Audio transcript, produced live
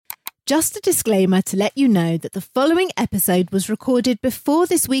Just a disclaimer to let you know that the following episode was recorded before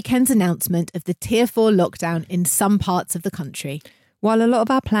this weekend's announcement of the Tier 4 lockdown in some parts of the country. While a lot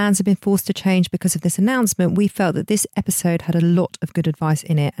of our plans have been forced to change because of this announcement, we felt that this episode had a lot of good advice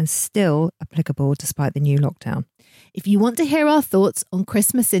in it and still applicable despite the new lockdown. If you want to hear our thoughts on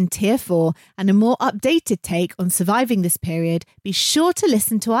Christmas in Tier 4 and a more updated take on surviving this period, be sure to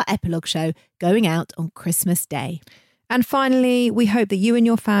listen to our epilogue show going out on Christmas Day. And finally, we hope that you and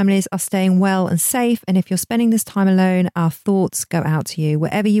your families are staying well and safe. And if you're spending this time alone, our thoughts go out to you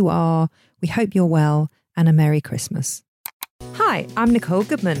wherever you are. We hope you're well and a Merry Christmas. Hi, I'm Nicole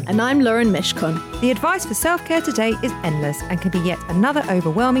Goodman. And I'm Lauren Mishkon. The advice for self-care today is endless and can be yet another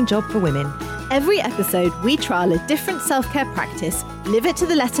overwhelming job for women. Every episode, we trial a different self-care practice, live it to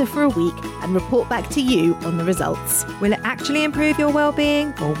the letter for a week, and report back to you on the results. Will it actually improve your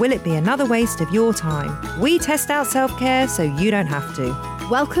well-being, or will it be another waste of your time? We test out self-care so you don't have to.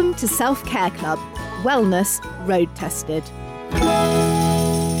 Welcome to Self-Care Club. Wellness road tested.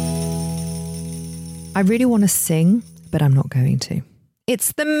 I really want to sing, but I'm not going to.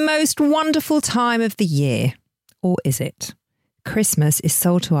 It's the most wonderful time of the year. Or is it? Christmas is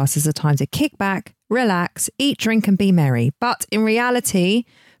sold to us as a time to kick back, relax, eat, drink and be merry. But in reality,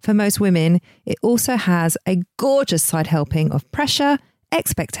 for most women, it also has a gorgeous side helping of pressure,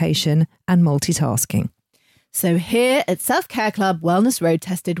 expectation and multitasking. So here at Self-Care Club Wellness Road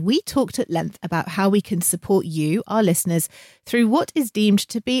Tested, we talked at length about how we can support you, our listeners, through what is deemed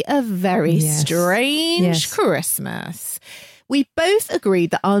to be a very strange Christmas. We both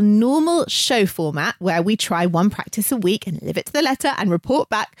agreed that our normal show format, where we try one practice a week and live it to the letter and report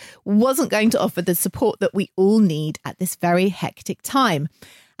back, wasn't going to offer the support that we all need at this very hectic time.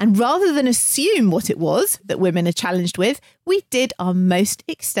 And rather than assume what it was that women are challenged with, we did our most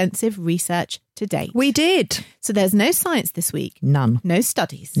extensive research to date. We did. So there's no science this week. None. No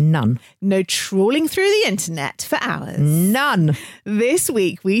studies. None. No trawling through the internet for hours. None. This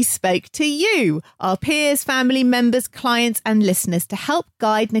week we spoke to you, our peers, family members, clients and listeners to help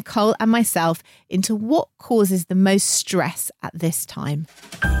guide Nicole and myself into what causes the most stress at this time.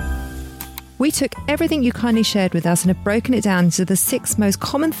 We took everything you kindly shared with us and have broken it down into the 6 most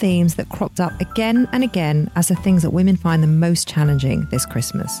common themes that cropped up again and again as the things that women find the most challenging this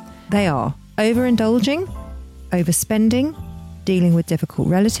Christmas. They are overindulging, overspending, dealing with difficult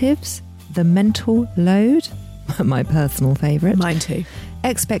relatives, the mental load, my personal favourite. Mine too.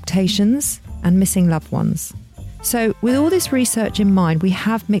 Expectations and missing loved ones. So with all this research in mind, we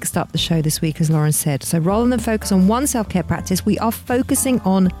have mixed up the show this week, as Lauren said. So rather than focus on one self-care practice, we are focusing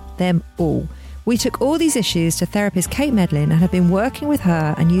on them all. We took all these issues to therapist Kate Medlin and have been working with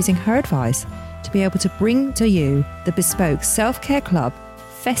her and using her advice to be able to bring to you the bespoke Self-Care Club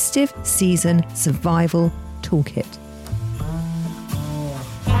Festive Season Survival Toolkit.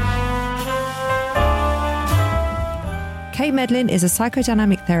 Kate Medlin is a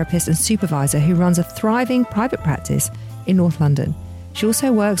psychodynamic therapist and supervisor who runs a thriving private practice in North London. She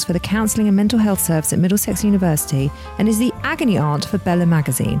also works for the Counselling and Mental Health Service at Middlesex University and is the agony aunt for Bella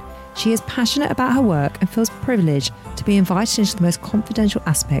magazine. She is passionate about her work and feels privileged to be invited into the most confidential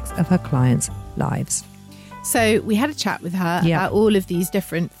aspects of her clients' lives. So we had a chat with her about all of these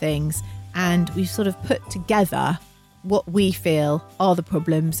different things, and we've sort of put together what we feel are the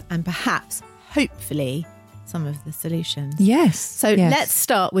problems and perhaps, hopefully, some of the solutions. Yes. So let's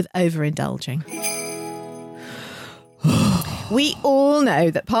start with overindulging. We all know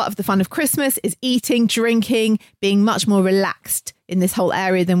that part of the fun of Christmas is eating, drinking, being much more relaxed in this whole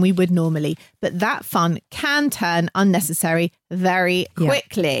area than we would normally. But that fun can turn unnecessary very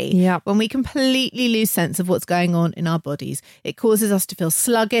quickly when we completely lose sense of what's going on in our bodies. It causes us to feel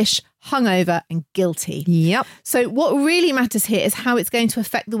sluggish, hungover and guilty. Yep. So what really matters here is how it's going to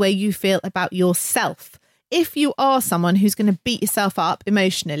affect the way you feel about yourself. If you are someone who's going to beat yourself up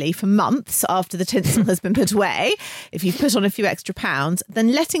emotionally for months after the tinsel has been put away, if you've put on a few extra pounds,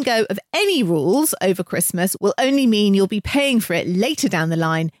 then letting go of any rules over Christmas will only mean you'll be paying for it later down the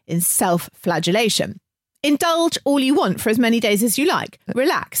line in self-flagellation. Indulge all you want for as many days as you like.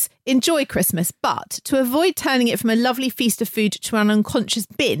 Relax. Enjoy Christmas. But to avoid turning it from a lovely feast of food to an unconscious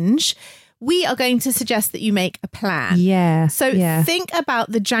binge, we are going to suggest that you make a plan. So think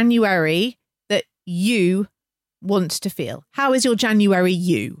about the January you want to feel. How is your January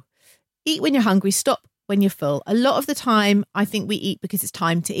you? Eat when you're hungry, stop when you're full. A lot of the time, I think we eat because it's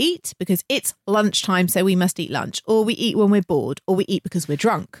time to eat, because it's lunchtime, so we must eat lunch. Or we eat when we're bored, or we eat because we're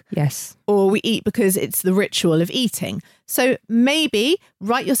drunk. Yes. Or we eat because it's the ritual of eating. So maybe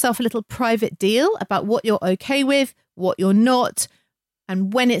write yourself a little private deal about what you're okay with, what you're not,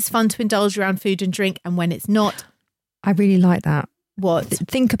 and when it's fun to indulge around food and drink and when it's not. I really like that. What?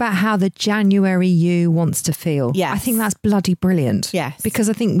 Think about how the January you wants to feel. Yes. I think that's bloody brilliant. Yes. Because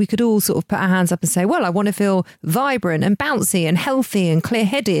I think we could all sort of put our hands up and say, well, I want to feel vibrant and bouncy and healthy and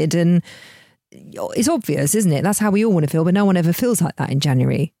clear-headed. And it's obvious, isn't it? That's how we all want to feel, but no one ever feels like that in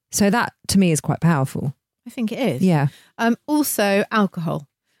January. So that, to me, is quite powerful. I think it is. Yeah. Also, alcohol.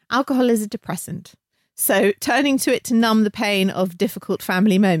 Alcohol is a depressant. So turning to it to numb the pain of difficult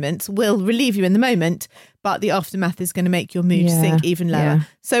family moments will relieve you in the moment, but the aftermath is going to make your mood sink even lower. Yeah.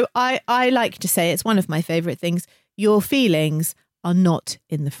 So I like to say, it's one of my favourite things, your feelings are not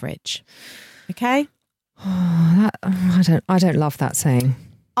in the fridge. Okay? I don't love that saying.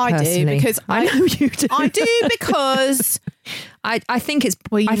 I personally. do, because I know you do. I do because I think it's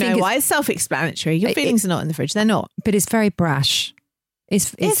why it's self-explanatory. Your feelings are not in the fridge. They're not. But it's very brash.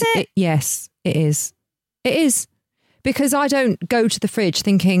 Is it? Yes, it is. It is. Because I don't go to the fridge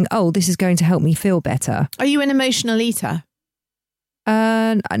thinking, oh, this is going to help me feel better. Are you an emotional eater?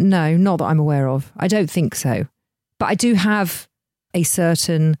 No, not that I'm aware of. I don't think so. But I do have a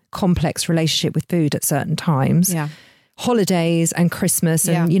certain complex relationship with food at certain times. Yeah. Holidays and Christmas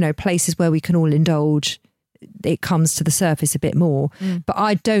and, places where we can all indulge, it comes to the surface a bit more. But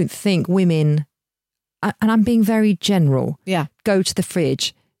I don't think women, and I'm being very general, go to the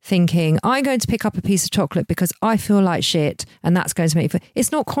fridge thinking, I'm going to pick up a piece of chocolate because I feel like shit and that's going to make me feel...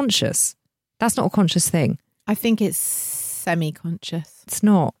 It's not conscious. That's not a conscious thing. I think it's semi-conscious. It's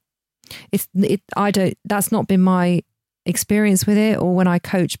not. That's not been my experience with it, or when I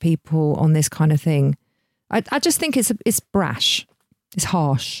coach people on this kind of thing. I just think it's brash. It's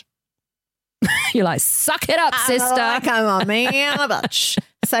harsh. You're like, suck it up, sister. I'm a mean bitch.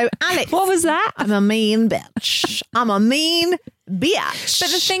 So, Alex. What was that? I'm a mean bitch. I'm a mean bitch.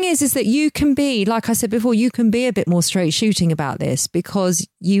 But the thing is that you can be, like I said before, you can be a bit more straight shooting about this because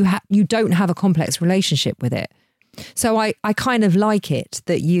you don't have a complex relationship with it. So I kind of like it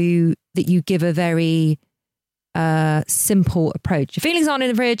that you give a very simple approach. Your feelings aren't in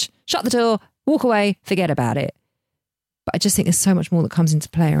the fridge, shut the door, walk away, forget about it. But I just think there's so much more that comes into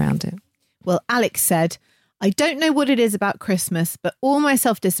play around it. Well, Alex said, I don't know what it is about Christmas, but all my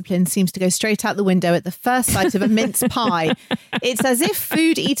self-discipline seems to go straight out the window at the first sight of a mince pie. It's as if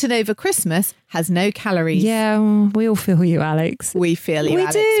food eaten over Christmas has no calories. Yeah, we all feel you, Alex. We feel you,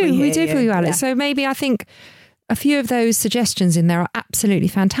 Alex. We do feel you, Alex. Yeah. So maybe I think a few of those suggestions in there are absolutely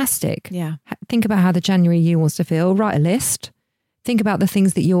fantastic. Yeah. Think about how the January you wants to feel. Write a list. Think about the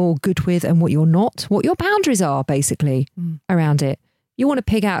things that you're good with and what you're not. What your boundaries are, basically, around it. You want to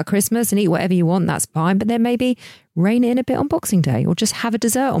pig out at Christmas and eat whatever you want, that's fine. But then maybe rein it in a bit on Boxing Day, or just have a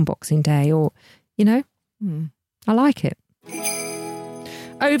dessert on Boxing Day, or, I like it.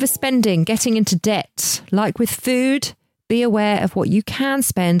 Overspending, getting into debt. Like with food, be aware of what you can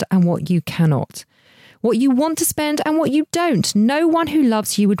spend and what you cannot. What you want to spend and what you don't. No one who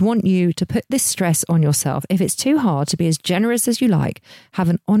loves you would want you to put this stress on yourself. If it's too hard to be as generous as you like, have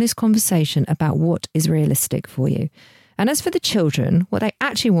an honest conversation about what is realistic for you. And as for the children, what they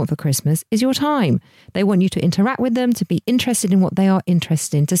actually want for Christmas is your time. They want you to interact with them, to be interested in what they are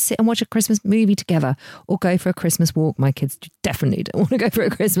interested in, to sit and watch a Christmas movie together or go for a Christmas walk. My kids definitely don't want to go for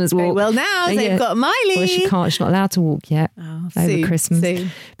a Christmas walk. Well, now they've got Miley. Well, she can't. She's not allowed to walk yet over Christmas. Soon.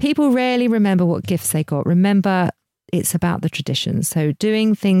 People rarely remember what gifts they got. Remember, it's about the traditions. So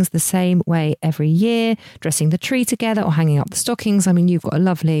doing things the same way every year, dressing the tree together or hanging up the stockings. I mean, you've got a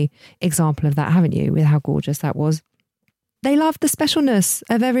lovely example of that, haven't you, with how gorgeous that was. They love the specialness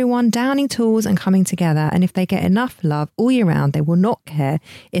of everyone downing tools and coming together. And if they get enough love all year round, they will not care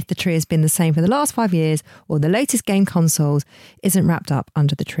if the tree has been the same for the last 5 years or the latest game consoles isn't wrapped up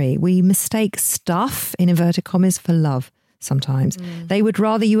under the tree. We mistake stuff, in inverted commas, for love sometimes. They would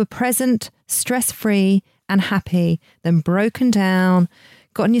rather you were present, stress-free and happy than broken down,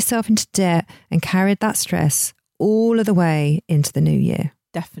 gotten yourself into debt and carried that stress all of the way into the new year.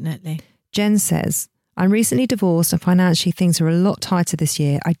 Definitely. Jen says, I'm recently divorced and financially things are a lot tighter this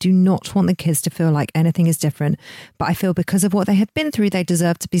year. I do not want the kids to feel like anything is different, but I feel because of what they have been through, they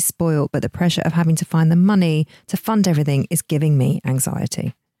deserve to be spoiled, but the pressure of having to find the money to fund everything is giving me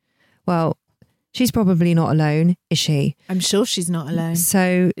anxiety. Well, she's probably not alone, is she? I'm sure she's not alone.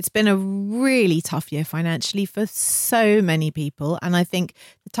 So it's been a really tough year financially for so many people. And I think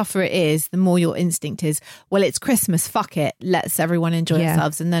the tougher it is, the more your instinct is, well, it's Christmas, fuck it. Let's everyone enjoy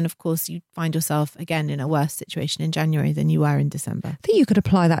themselves. And then, of course, you find yourself again in a worse situation in January than you were in December. I think you could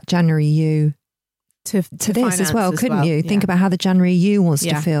apply that January you to this as well, couldn't you? Yeah. Think about how the January you wants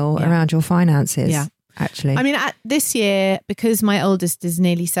to feel around your finances. Yeah. Actually. I mean, this year, because my oldest is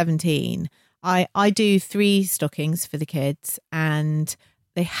nearly 17, I do 3 stockings for the kids, and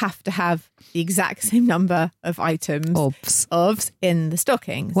they have to have the exact same number of items OBS in the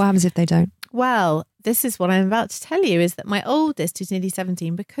stockings. What happens if they don't? Well, this is what I'm about to tell you, is that my oldest, who's nearly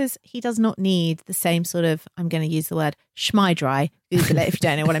 17, because he does not need the same sort of, I'm going to use the word schmei-dry, Google it if you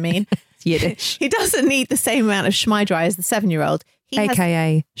don't know what I mean. Yiddish. He doesn't need the same amount of schmei-dry as the 7-year-old.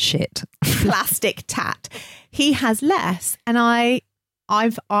 AKA shit. Plastic tat. He has less, and I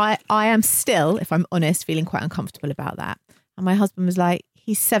am still, if I'm honest, feeling quite uncomfortable about that. And my husband was like,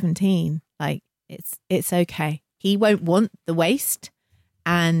 he's 17. Like, it's okay. He won't want the waste,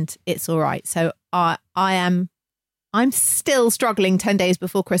 and it's all right. So I'm still struggling 10 days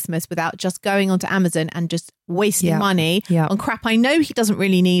before Christmas without just going onto Amazon and just wasting money on crap I know he doesn't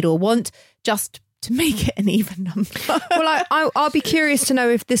really need or want, just to make it an even number. Well, I'll be curious to know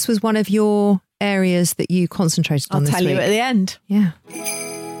if this was one of your areas that you concentrated on this week. I'll tell you at the end. Yeah.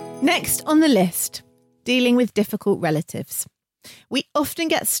 Next on the list, dealing with difficult relatives. We often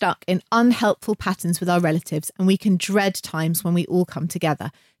get stuck in unhelpful patterns with our relatives, and we can dread times when we all come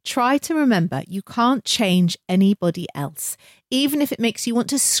together. Try to remember you can't change anybody else. Even if it makes you want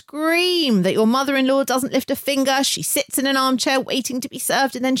to scream that your mother-in-law doesn't lift a finger, she sits in an armchair waiting to be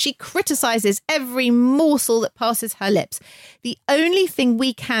served, and then she criticises every morsel that passes her lips. The only thing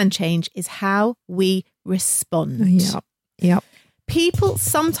we can change is how we respond. Yep. People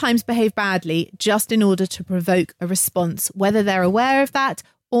sometimes behave badly just in order to provoke a response, whether they're aware of that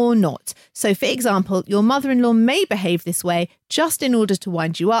or not. So, for example, your mother-in-law may behave this way just in order to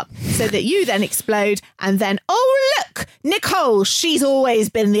wind you up so that you then explode and then, oh, look, Nicole, she's always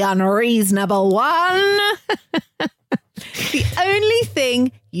been the unreasonable one. The only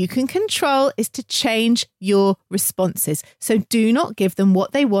thing you can control is to change your responses. So do not give them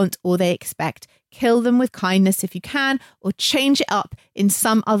what they want or they expect. Kill them with kindness if you can, or change it up in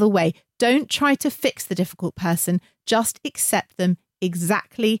some other way. Don't try to fix the difficult person. Just accept them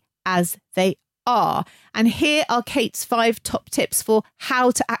exactly as they are. And here are Kate's 5 top tips for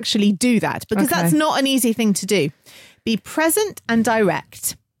how to actually do that, because that's not an easy thing to do. Be present and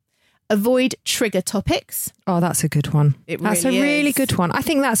direct. Avoid trigger topics. Oh, that's a good one. That's a really good one. I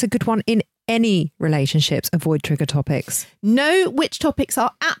think that's a good one in any relationships. Avoid trigger topics. Know which topics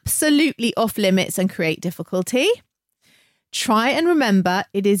are absolutely off limits and create difficulty. Try and remember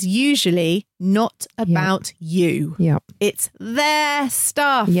it is usually not about you. Yep. It's their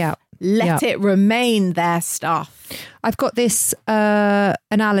stuff. Yep. Let it remain their stuff. I've got this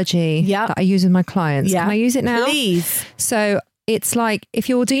analogy that I use with my clients. Can I use it now? Please. So it's like if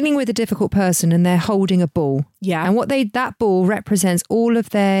you're dealing with a difficult person and they're holding a ball. Yeah. And that ball represents all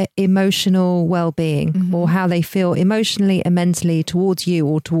of their emotional well-being or how they feel emotionally and mentally towards you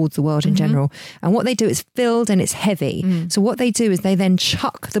or towards the world in general. And what they do is filled and it's heavy. So what they do is they then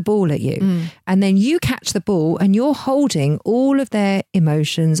chuck the ball at you and then you catch the ball and you're holding all of their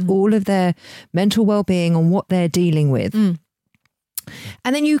emotions, all of their mental well-being on what they're dealing with. And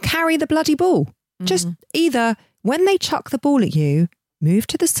then you carry the bloody ball. Just either when they chuck the ball at you, move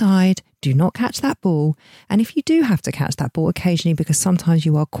to the side, do not catch that ball. And if you do have to catch that ball occasionally, because sometimes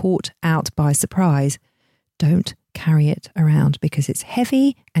you are caught out by surprise, don't carry it around because it's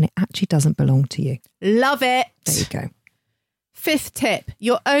heavy and it actually doesn't belong to you. Love it. There you go. 5th tip,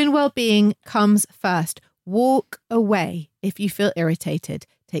 your own well-being comes first. Walk away if you feel irritated.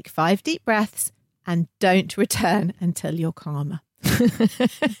 Take 5 deep breaths and don't return until you're calmer.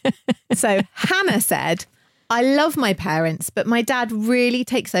 So Hannah said, I love my parents, but my dad really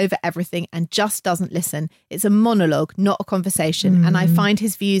takes over everything and just doesn't listen. It's a monologue, not a conversation. And I find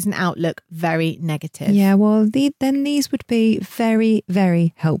his views and outlook very negative. Yeah, well, then these would be very,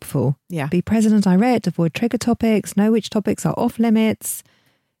 very helpful. Yeah. Be present and direct, avoid trigger topics, know which topics are off limits.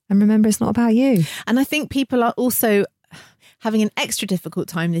 And remember, it's not about you. And I think people are also having an extra difficult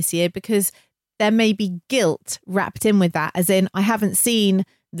time this year because there may be guilt wrapped in with that, as in, I haven't seen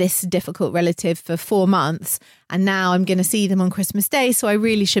this difficult relative for 4 months and now I'm going to see them on Christmas Day, so I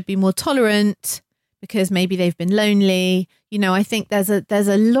really should be more tolerant because maybe they've been lonely. You know, I think there's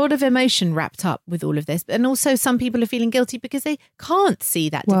a lot of emotion wrapped up with all of this. And also some people are feeling guilty because they can't see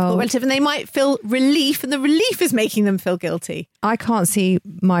that difficult relative and they might feel relief, and the relief is making them feel guilty. I'm not seeing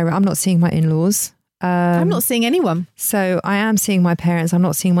my in-laws. I'm not seeing anyone. So I am seeing my parents. I'm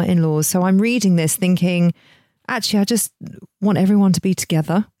not seeing my in-laws. So I'm reading this thinking, actually, I just want everyone to be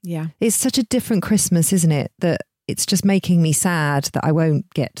together. Yeah. It's such a different Christmas, isn't it? That it's just making me sad that I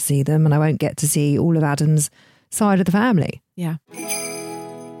won't get to see them and I won't get to see all of Adam's side of the family. Yeah.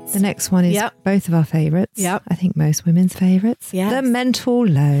 The next one is both of our favourites. Yep. I think most women's favourites. Yes. The mental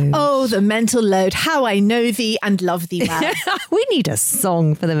load. Oh, the mental load. How I know thee and love thee well. We need a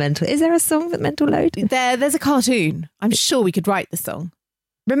song for the mental. Is there a song for the mental load? There's a cartoon. I'm sure we could write the song.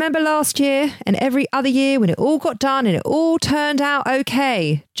 Remember last year and every other year when it all got done and it all turned out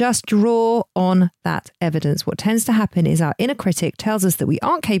okay? Just draw on that evidence. What tends to happen is our inner critic tells us that we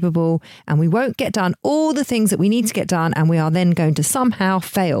aren't capable and we won't get done all the things that we need to get done, and we are then going to somehow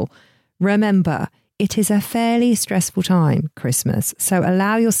fail. Remember, it is a fairly stressful time, Christmas, so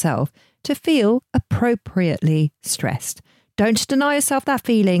allow yourself to feel appropriately stressed. Don't deny yourself that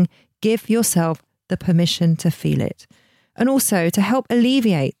feeling. Give yourself the permission to feel it. And also, to help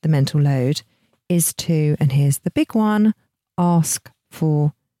alleviate the mental load is to, and here's the big one, ask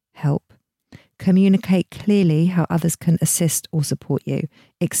for help. Communicate clearly how others can assist or support you.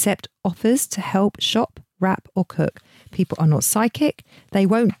 Accept offers to help shop, wrap or cook. People are not psychic. They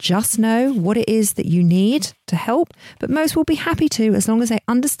won't just know what it is that you need to help, but most will be happy to, as long as they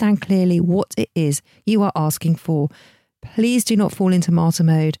understand clearly what it is you are asking for. Please do not fall into martyr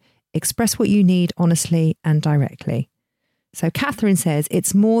mode. Express what you need honestly and directly. So Catherine says,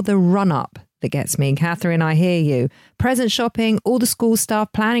 it's more the run-up that gets me. Catherine, I hear you. Present shopping, all the school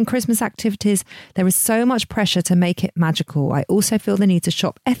stuff, planning Christmas activities. There is so much pressure to make it magical. I also feel the need to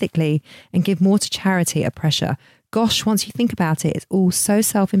shop ethically and give more to charity a pressure. Gosh, once you think about it, it's all so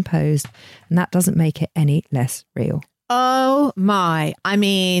self-imposed, and that doesn't make it any less real. Oh my, I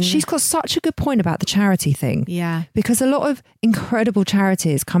mean... She's got such a good point about the charity thing. Yeah. Because a lot of incredible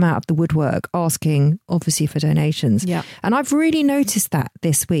charities come out of the woodwork asking, obviously, for donations. Yeah. And I've really noticed that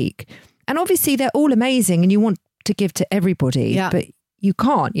this week. And obviously, they're all amazing and you want to give to everybody. Yeah. But you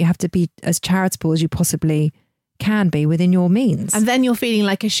can't. You have to be as charitable as you possibly can be within your means. And then you're feeling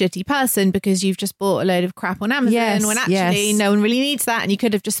like a shitty person because you've just bought a load of crap on Amazon when actually no one really needs that, and you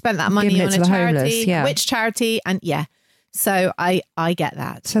could have just spent that money on a charity. Homeless, yeah. Which charity? And yeah. So I get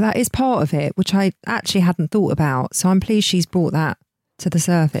that. So that is part of it, which I actually hadn't thought about. So I'm pleased she's brought that to the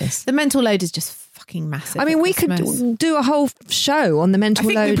surface. The mental load is just fucking massive. I mean, we could do a whole show on the mental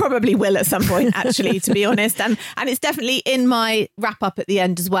load. I think we probably will at some point, actually, to be honest. And it's definitely in my wrap up at the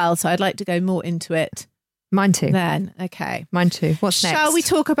end as well. So I'd like to go more into it. Mine too. Then, okay. Mine too. What's next? Shall we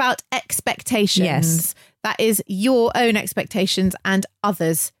talk about expectations? Yes. That is your own expectations and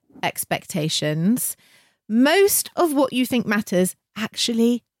others' expectations. Most of what you think matters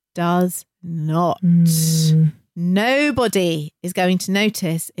actually does not. Nobody is going to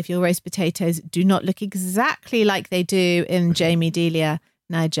notice if your roast potatoes do not look exactly like they do in Jamie Delia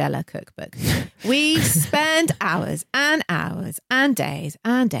Nigella cookbook. We spend hours and hours and days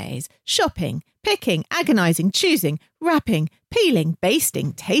shopping, picking, agonising, choosing, wrapping, peeling,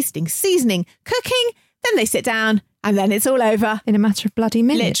 basting, tasting, seasoning, cooking. Then they sit down and then it's all over. In a matter of bloody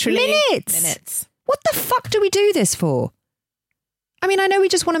minutes. Literally minutes. What the fuck do we do this for? I mean, I know we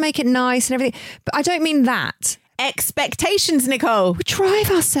just want to make it nice and everything, but I don't mean that. Expectations, Nicole. We drive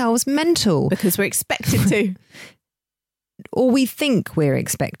ourselves mental. Because we're expected to. Or we think we're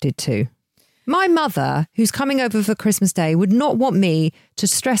expected to. My mother, who's coming over for Christmas Day, would not want me to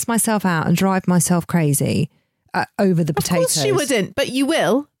stress myself out and drive myself crazy over the potatoes. Of course she wouldn't, but you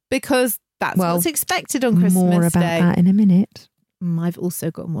will, because that's what's expected on Christmas Day. More about that in a minute. I've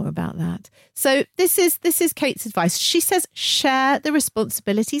also got more about that. So this is Kate's advice. She says, share the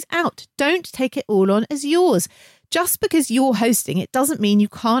responsibilities out. Don't take it all on as yours. Just because you're hosting, it doesn't mean you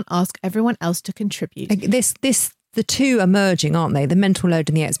can't ask everyone else to contribute. The two are merging, aren't they? The mental load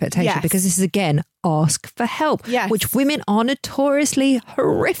and the expectation. Yes. Because this is, again, ask for help, which women are notoriously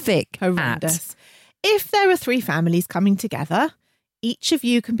horrific Horrendous. If there are 3 families coming together, each of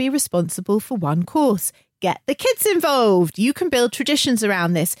you can be responsible for one course. Get the kids involved. You can build traditions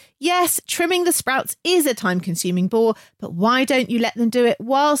around this. Yes, trimming the sprouts is a time-consuming bore, but why don't you let them do it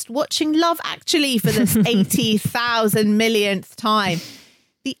whilst watching Love Actually for the 80,000 millionth time?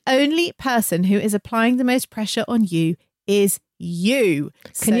 The only person who is applying the most pressure on you is you.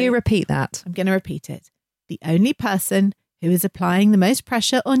 Can you repeat that? I'm going to repeat it. The only person who is applying the most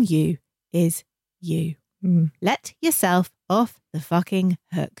pressure on you is you. Let yourself off the fucking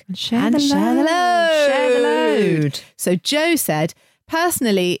hook. Share the load. So Joe said,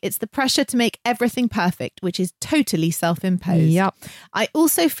 personally, it's the pressure to make everything perfect, which is totally self-imposed. Yep. I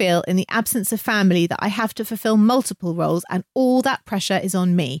also feel in the absence of family that I have to fulfill multiple roles and all that pressure is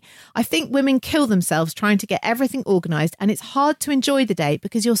on me. I think women kill themselves trying to get everything organised, and it's hard to enjoy the day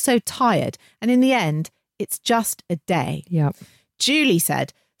because you're so tired. And in the end, it's just a day. Yep. Julie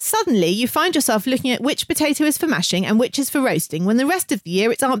said, Suddenly, you find yourself looking at which potato is for mashing and which is for roasting, when the rest of the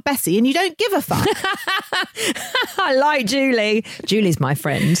year it's Aunt Bessie and you don't give a fuck. I like Julie. Julie's my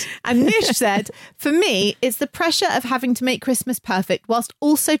friend. And Nish said, for me, it's the pressure of having to make Christmas perfect whilst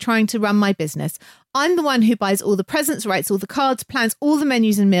also trying to run my business. I'm the one who buys all the presents, writes all the cards, plans all the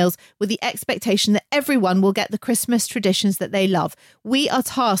menus and meals with the expectation that everyone will get the Christmas traditions that they love. We are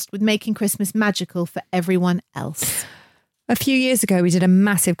tasked with making Christmas magical for everyone else. A few years ago, we did a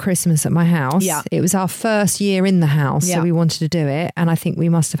massive Christmas at my house. Yeah. It was our first year in the house, so we wanted to do it. And I think we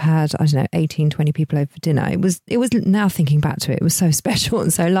must have had, 18, 20 people over for dinner. It was now thinking back to it, it was so special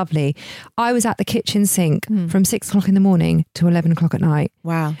and so lovely. I was at the kitchen sink from 6 o'clock in the morning to 11 o'clock at night.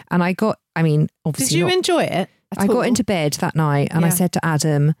 Wow. And obviously. Did you enjoy it? I got into bed that night and I said to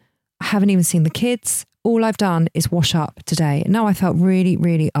Adam, I haven't even seen the kids. All I've done is wash up today. No, I felt really,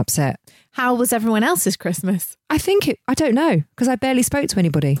 really upset. How was everyone else's Christmas? I don't know, because I barely spoke to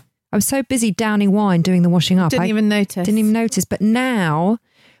anybody. I was so busy downing wine, doing the washing up. Didn't even notice. But now,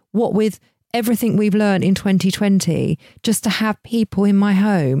 what with everything we've learned in 2020, just to have people in my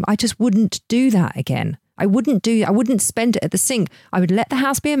home, I just wouldn't do that again. I wouldn't spend it at the sink. I would let the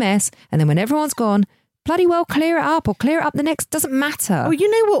house be a mess. And then when everyone's gone, bloody well clear it up or clear it up the next, doesn't matter. Well, you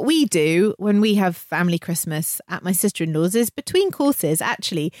know what we do when we have family Christmas at my sister-in-law's is between courses,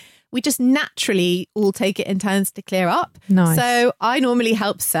 actually, we just naturally all take it in turns to clear up. Nice. So I normally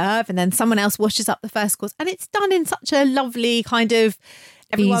help serve and then someone else washes up the first course. And it's done in such a lovely kind of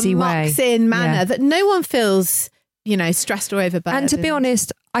everyone easy mucks way. in manner that no one feels, stressed or overburdened. And to be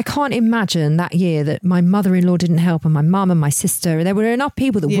honest, I can't imagine that year that my mother-in-law didn't help and my mum and my sister, there were enough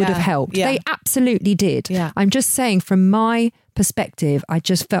people that would have helped. Yeah. They absolutely did. Yeah. I'm just saying, from my perspective, I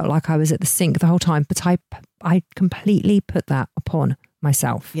just felt like I was at the sink the whole time, but I completely put that upon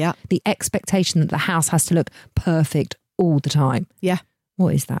myself. Yeah. The expectation that the house has to look perfect all the time. Yeah.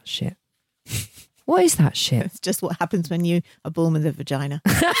 What is that shit? What is that shit? It's just what happens when you are born with a vagina.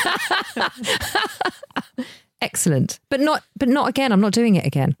 Excellent. But not again. I'm not doing it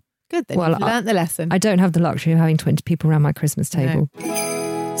again. Good, then you've learnt the lesson. I don't have the luxury of having 20 people around my Christmas table.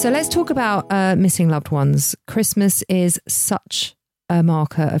 No. So let's talk about missing loved ones. Christmas is such a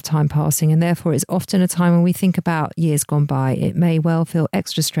marker of time passing, and therefore it's often a time when we think about years gone by. It may well feel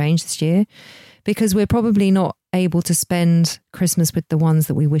extra strange this year because we're probably not able to spend Christmas with the ones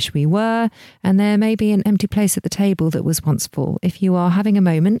that we wish we were, and there may be an empty place at the table that was once full. If you are having a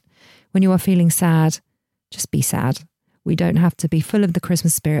moment when you are feeling sad, just be sad. We don't have to be full of the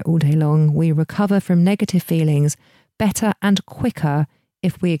Christmas spirit all day long. We recover from negative feelings better and quicker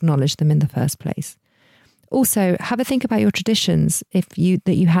if we acknowledge them in the first place. Also, have a think about your traditions that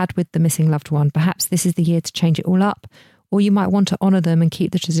you had with the missing loved one. Perhaps this is the year to change it all up, or you might want to honour them and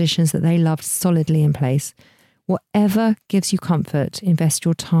keep the traditions that they loved solidly in place. Whatever gives you comfort, invest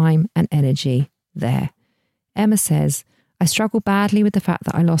your time and energy there. Emma says, I struggle badly with the fact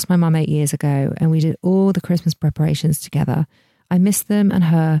that I lost my mum 8 years ago and we did all the Christmas preparations together. I miss them and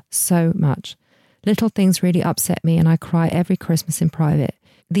her so much. Little things really upset me and I cry every Christmas in private.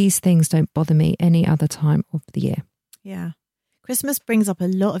 These things don't bother me any other time of the year. Yeah. Christmas brings up a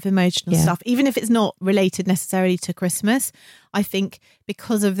lot of emotional stuff, even if it's not related necessarily to Christmas. I think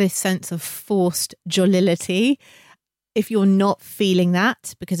because of this sense of forced jollity, if you're not feeling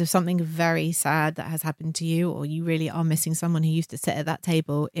that because of something very sad that has happened to you, or you really are missing someone who used to sit at that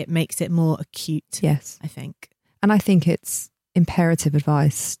table, it makes it more acute. Yes. I think. And I think it's imperative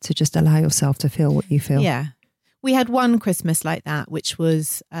advice to just allow yourself to feel what you feel. Yeah. We had one Christmas like that, which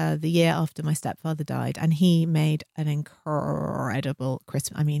was the year after my stepfather died, and he made an incredible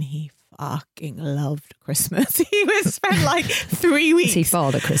Christmas. I mean, he fucking loved Christmas. He was spent like 3 weeks. Was he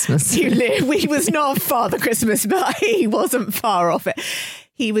Father Christmas? He was not Father Christmas, but he wasn't far off it.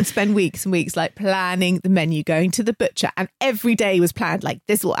 He would spend weeks and weeks like planning the menu, going to the butcher, and every day was planned like,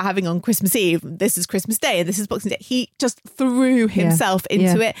 this is what we're having on Christmas Eve, this is Christmas Day, and this is Boxing Day. He just threw himself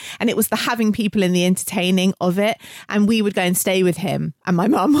into it, and it was the having people and the entertaining of it. And we would go and stay with him and my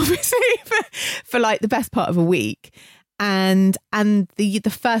mum, obviously, for like the best part of a week. And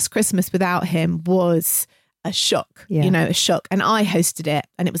the first Christmas without him was a shock, a shock. And I hosted it,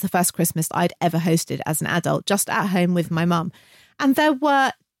 and it was the first Christmas I'd ever hosted as an adult, just at home with my mum. And there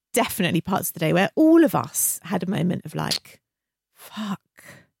were definitely parts of the day where all of us had a moment of like, fuck,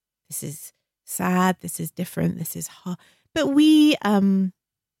 this is sad, this is different, this is hard. But we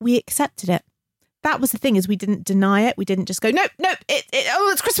accepted it. That was the thing, is we didn't deny it. We didn't just go, nope,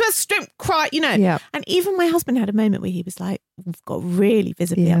 it's Christmas, don't cry, Yeah. And even my husband had a moment where he was like, got really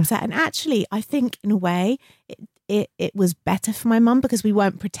visibly upset. And actually, I think in a way, it was better for my mum because we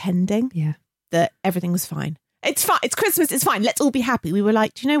weren't pretending that everything was fine. It's fine. It's Christmas. It's fine. Let's all be happy. We were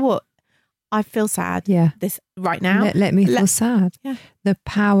like, do you know what? I feel sad. This right now. Let me feel sad. Yeah. The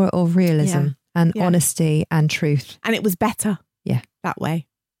power of realism and Yeah. honesty and truth. And it was better. Yeah. That way.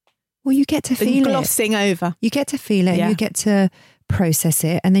 Well, you get to feel it. Glossing over. You get to feel it. Yeah. And you get to process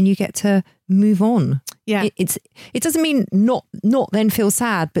it, and then you get to move on. Yeah. It doesn't mean not then feel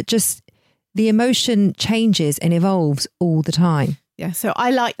sad, but just the emotion changes and evolves all the time. Yeah. So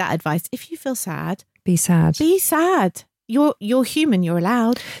I like that advice. If you feel sad, Be sad. be sad. You're human. You're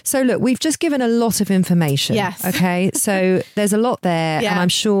allowed. So look, we've just given a lot of information. Yes. Okay. So there's a lot there. Yeah. And I'm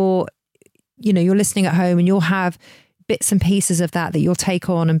sure, you're listening at home and you'll have bits and pieces of that you'll take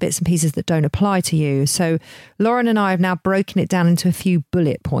on and bits and pieces that don't apply to you. So Lauren and I have now broken it down into a few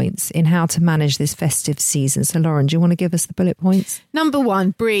bullet points in how to manage this festive season. So Lauren, do you want to give us the bullet points? Number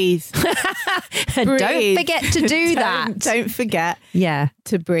 1, breathe. Don't forget to do that. Don't forget Yeah.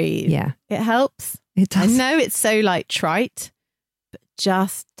 to breathe. Yeah. It helps. It does. I know it's so trite, but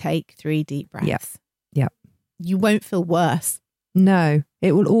just take 3 deep breaths. Yep. You won't feel worse. No,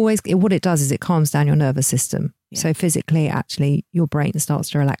 it will always, what it does is it calms down your nervous system. Yeah. So physically, actually, your brain starts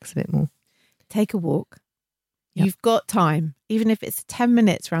to relax a bit more. Take a walk. Yep. You've got time, even if it's 10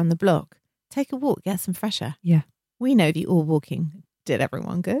 minutes around the block. Take a walk, get some fresh air. Yeah. We know that all walking did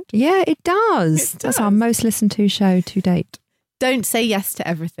everyone good. Yeah, it does. That's our most listened to show to date. Don't say yes to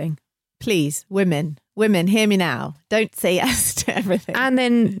everything. Please, women, hear me now. Don't say yes to everything. And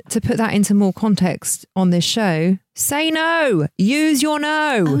then to put that into more context on this show, say no. Use your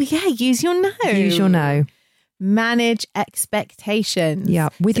no. Oh, yeah, use your no. Use your no. Manage expectations. Yeah,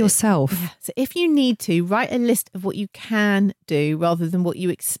 with yourself. Yeah. So if you need to, write a list of what you can do rather than what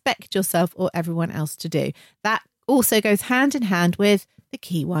you expect yourself or everyone else to do. That also goes hand in hand with the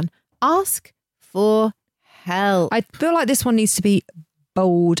key one. Ask for help. I feel like this one needs to be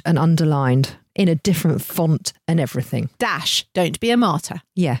bold and underlined in a different font and everything. Dash, don't be a martyr.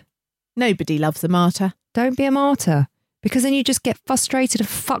 Yeah. Nobody loves a martyr. Don't be a martyr, because then you just get frustrated and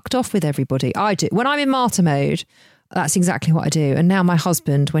fucked off with everybody. I do. When I'm in martyr mode, that's exactly what I do. And now my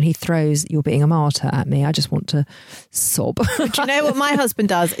husband, when he throws "you're being a martyr" at me, I just want to sob. Do you know what my husband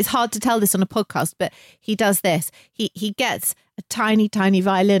does? It's hard to tell this on a podcast, but he does this. He gets a tiny, tiny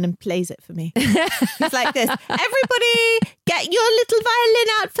violin and plays it for me. He's like this. Everybody, get your little violin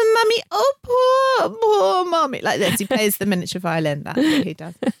out for mummy. Oh, poor mummy. Like this. He plays the miniature violin. That's what he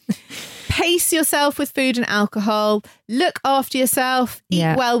does. Pace yourself with food and alcohol. Look after yourself.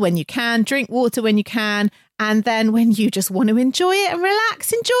 Eat well when you can. Drink water when you can. And then when you just want to enjoy it and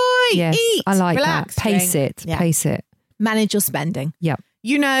relax, enjoy. Yes, eat. I like relax, that. Pace drink. it. Yeah. Pace it. Manage your spending. Yep.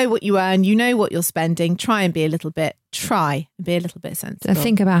 You know what you earn. You know what you're spending. Try and be a little bit sensible. And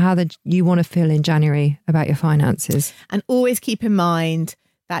think about how you want to feel in January about your finances. And always keep in mind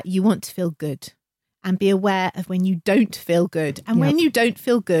that you want to feel good, and be aware of when you don't feel good. And when you don't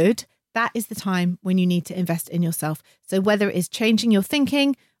feel good, that is the time when you need to invest in yourself. So whether it is changing your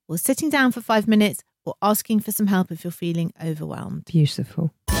thinking or sitting down for 5 minutes or asking for some help if you're feeling overwhelmed.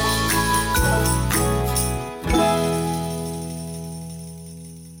 Beautiful.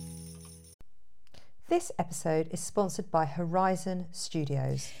 This episode is sponsored by Horizon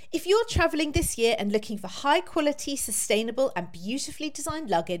Studios. If you're travelling this year and looking for high quality, sustainable and beautifully designed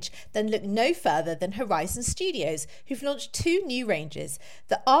luggage, then look no further than Horizon Studios, who've launched 2 new ranges.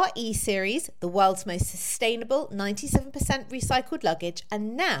 The RE series, the world's most sustainable 97% recycled luggage,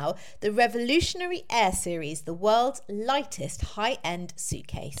 and now the revolutionary Air series, the world's lightest high-end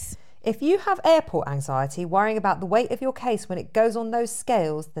suitcase. If you have airport anxiety, worrying about the weight of your case when it goes on those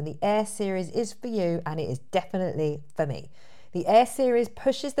scales, then the Air series is for you, and it is definitely for me. The Air series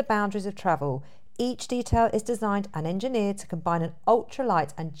pushes the boundaries of travel. Each detail is designed and engineered to combine an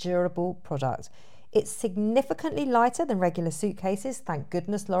ultralight and durable product. It's significantly lighter than regular suitcases. Thank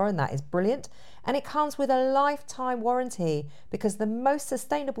goodness, Lauren, that is brilliant. And it comes with a lifetime warranty, because the most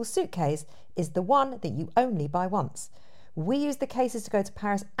sustainable suitcase is the one that you only buy once. We used the cases to go to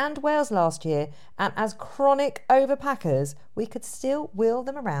Paris and Wales last year, and as chronic overpackers, we could still wheel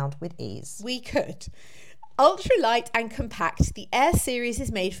them around with ease. We could. Ultralight and compact, the Air series is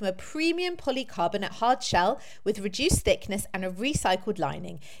made from a premium polycarbonate hard shell with reduced thickness and a recycled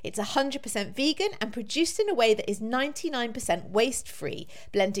lining. It's 100% vegan and produced in a way that is 99% waste-free,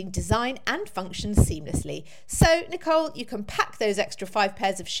 blending design and function seamlessly. So, Nicole, you can pack those extra 5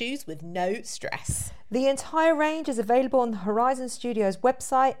 pairs of shoes with no stress. The entire range is available on the Horizon Studios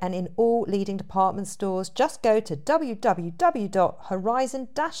website and in all leading department stores. Just go to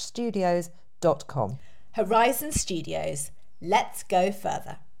www.horizon-studios.com. Horizon Studios. Let's go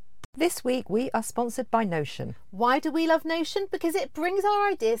further. This week we are sponsored by Notion. Why do we love Notion? Because it brings our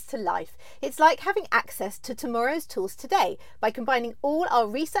ideas to life. It's like having access to tomorrow's tools today by combining all our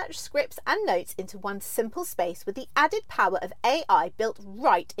research, scripts and notes into one simple space with the added power of AI built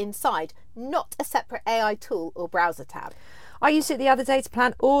right inside, not a separate AI tool or browser tab. I used it the other day to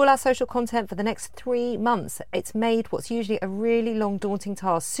plan all our social content for the next 3 months. It's made what's usually a really long, daunting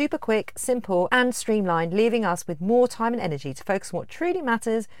task super quick, simple and streamlined, leaving us with more time and energy to focus on what truly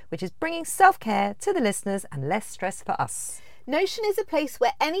matters, which is bringing self-care to the listeners and less stress for us. Notion is a place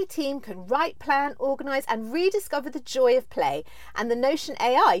where any team can write, plan, organise and rediscover the joy of play, and the Notion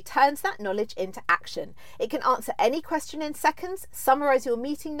AI turns that knowledge into action. It can answer any question in seconds, summarise your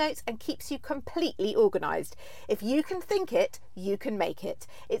meeting notes and keeps you completely organised. If you can think it, you can make it.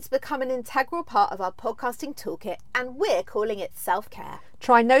 It's become an integral part of our podcasting toolkit and we're calling it self-care.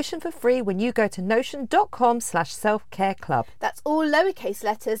 Try Notion for free when you go to notion.com/selfcareclub. That's all lowercase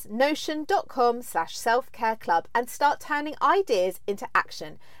letters, notion.com/selfcareclub, and start turning ideas into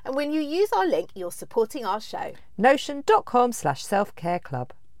action. And when you use our link, you're supporting our show. Notion.com/selfcareclub.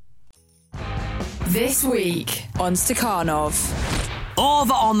 This week on Stakhanov.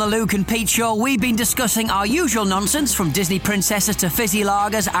 Over on the Luke and Pete show, we've been discussing our usual nonsense from Disney princesses to fizzy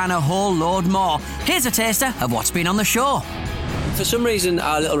lagers and a whole load more. Here's a taster of what's been on the show. For some reason,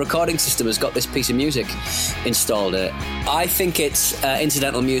 our little recording system has got this piece of music installed in it. I think it's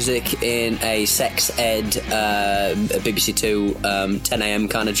incidental music in a sex ed BBC Two 10 a.m.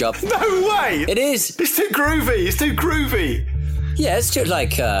 kind of job. No way! It is. It's too groovy. It's too groovy. Yeah, it's just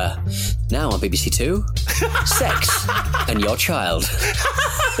like, now on BBC Two, sex and your child.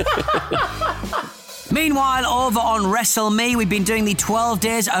 Meanwhile, over on Wrestle Me, we've been doing the 12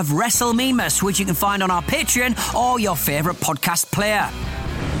 days of Wrestle Me-mas, which you can find on our Patreon or your favourite podcast player.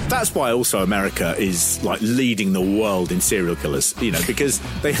 That's why also America is like leading the world in serial killers, you know, because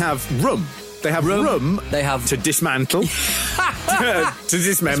they have room. They have room. They have to dismantle, to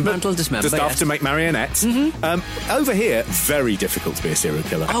dismember, to stuff, yes. to make marionettes. Mm-hmm. Over here, very difficult to be a serial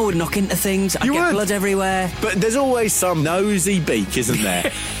killer. I would knock into things. I'd get blood everywhere. But there's always some nosy beak, isn't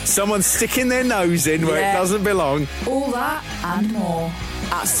there? Someone sticking their nose in where it doesn't belong. All that and more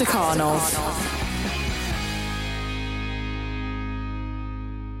at Stakhanov.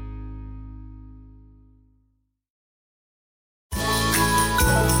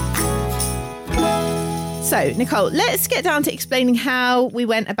 So, Nicole, let's get down to explaining how we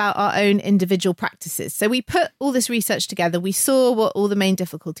went about our own individual practices. So we put all this research together, we saw what all the main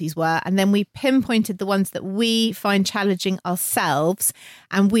difficulties were, and then we pinpointed the ones that we find challenging ourselves,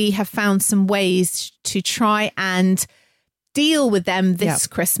 and we have found some ways to try and deal with them this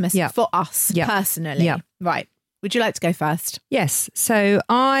Christmas for us personally. Yeah. Right. Would you like to go first? Yes. So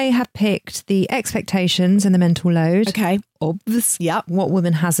I have picked the expectations and the mental load. Okay. Obvious. Yep. What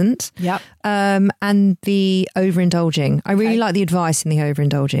woman hasn't. Yep. And the overindulging. I really like the advice in the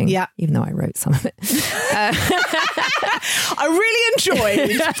overindulging. Yeah. Even though I wrote some of it. I really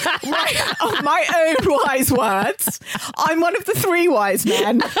enjoyed my own wise words. I'm one of the 3 wise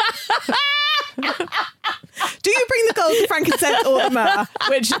men. Do you bring the gold, the frankincense or the myrrh?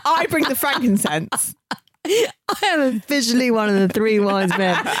 Which I bring the frankincense. I am officially one of the 3 wise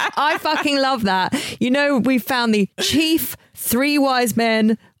men. I fucking love that. You know, we found the chief 3 wise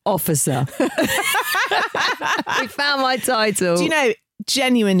men officer. We found my title. Do you know,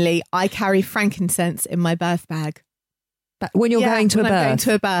 genuinely, I carry frankincense in my birth bag. But when you're going to a birth? I'm going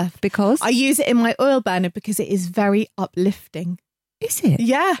to a birth. Because? I use it in my oil burner because it is very uplifting. Is it?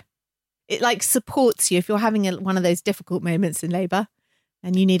 Yeah. It like supports you if you're having one of those difficult moments in labour.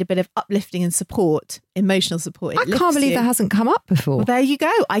 And you need a bit of uplifting and support, emotional support. I can't believe that hasn't come up before. Well, there you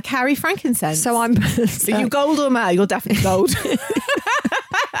go. I carry frankincense. So I'm... Are you gold or myrrh? You're definitely gold.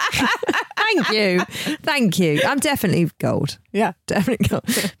 Thank you. I'm definitely gold. Yeah. Definitely gold.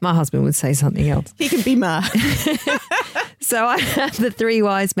 My husband would say something else. He can be myrrh. So I have the 3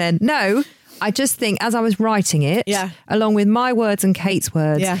 wise men. No, I just think as I was writing it, along with my words and Kate's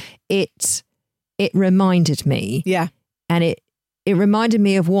words, it reminded me. Yeah. And it reminded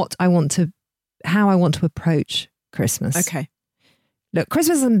me of how I want to approach Christmas. Okay. Look,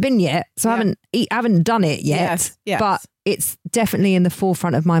 Christmas hasn't been yet, so I haven't done it yet. Yes. But it's definitely in the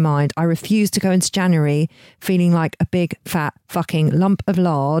forefront of my mind. I refuse to go into January feeling like a big fat fucking lump of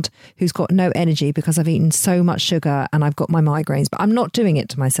lard who's got no energy because I've eaten so much sugar and I've got my migraines. But I'm not doing it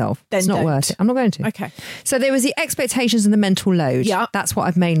to myself. Then it's not worth it. I'm not going to. Okay. So there was the expectations and the mental load. Yeah. That's what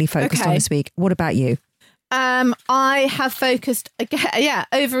I've mainly focused on this week. What about you? I have focused again,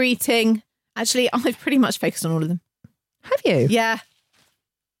 overeating. Actually, I've pretty much focused on all of them. Have you? Yeah.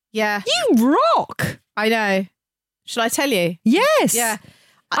 Yeah. You rock. I know. Shall I tell you? Yes. Yeah.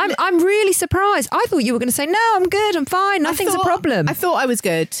 I'm really surprised. I thought you were going to say, no, I'm good, I'm fine, nothing's a problem. I thought I was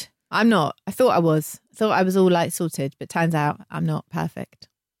good. I'm not. I thought I was. I thought I was all like sorted, but turns out I'm not perfect.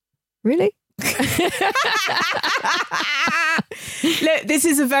 Really? Look, this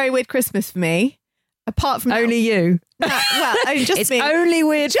is a very weird Christmas for me. Apart from only you. Just it's me. only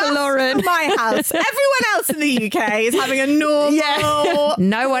weird for Lauren. For my house. Everyone else in the UK is having a normal. Yeah.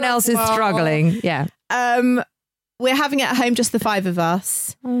 No one else is struggling. Yeah. We're having it at home, just the 5 of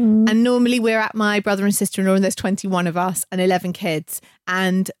us. And normally we're at my brother and sister-in-law, and there's 21 of us and 11 kids.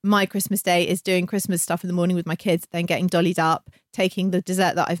 And my Christmas day is doing Christmas stuff in the morning with my kids, then getting dollied up, taking the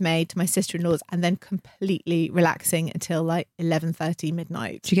dessert that I've made to my sister-in-law's, and then completely relaxing until like 11:30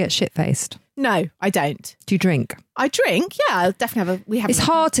 midnight. Do you get shit-faced? No, I don't. Do you drink? I drink, yeah. I'll definitely have. It's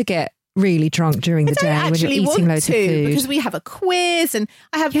hard to get really drunk during the day when you're eating loads of food. Because we have a quiz and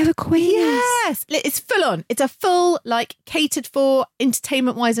I have... You have a quiz? Yes. It's full on. It's a full, like, catered for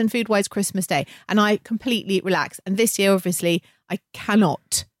entertainment-wise and food-wise Christmas day. And I completely relax. And this year, obviously, I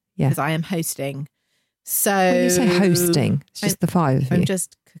cannot because I am hosting. So... When you say hosting, it's just the 5 of you. I'm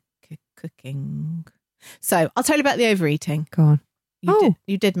just cooking. So I'll tell you about the overeating. Go on.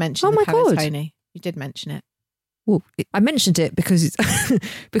 You did mention the panettone. You did mention it. Well, I mentioned it because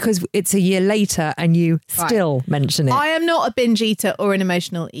it's a year later and you still mention it. I am not a binge eater or an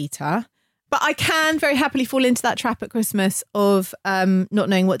emotional eater, but I can very happily fall into that trap at Christmas of not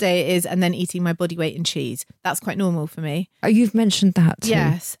knowing what day it is and then eating my body weight in cheese. That's quite normal for me. Oh, you've mentioned that too.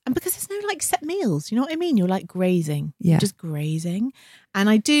 Yes. And because there's no like set meals, you know what I mean? You're like grazing. Yeah. You're just grazing. And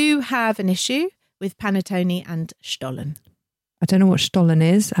I do have an issue with panettone and Stollen. I don't know what Stollen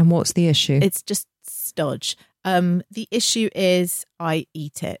is and what's the issue. It's just stodge. The issue is I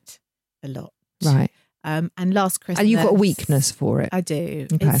eat it a lot. Right. And last Christmas... And you've got a weakness for it. I do.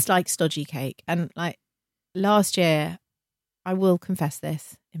 Okay. It's like stodgy cake. And like last year, I will confess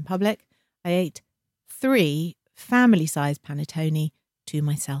this in public, I ate 3 family-sized panettone to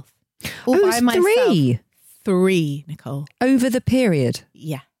myself. All by myself. 3? 3, Nicole. Over the period?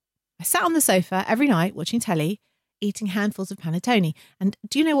 Yeah. I sat on the sofa every night watching telly, eating handfuls of panettone. And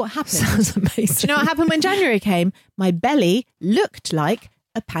do you know what happened? Sounds amazing. Do you know what happened when January came? My belly looked like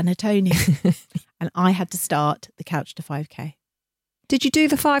a panettone. And I had to start the Couch to 5K. Did you do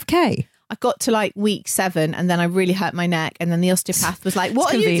the 5K? I got to like week 7 and then I really hurt my neck. And then the osteopath was like,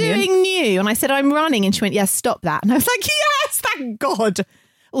 what are you doing new? And I said, I'm running. And she went, yes, stop that. And I was like, yes, thank God.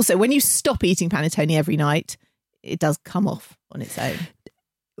 Also, when you stop eating panettone every night, it does come off on its own.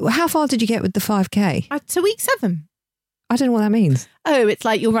 How far did you get with the 5K? To week 7. I don't know what that means. Oh, it's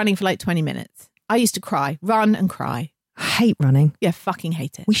like you're running for like 20 minutes. I used to run and cry. I hate running. Yeah, fucking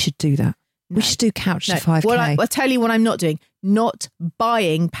hate it. We should do that. No. We should do Couch to 5K. I'll tell you what I'm not doing. Not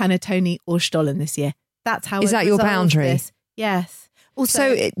buying panettone or Stollen this year. That's how. Is that your boundary? This. Yes.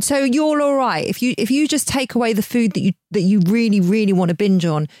 Also, so you're all right if you just take away the food that you really really want to binge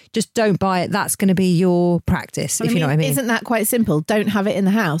on, just don't buy it. That's going to be your practice. If you know what I mean. Isn't that quite simple? Don't have it in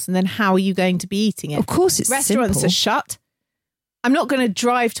the house, and then how are you going to be eating it? Of course, it's restaurants simple. are shut. I'm not going to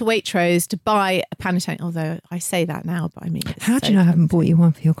drive to Waitrose to buy a panettone, although I say that now, but I mean... How do you know I haven't bought you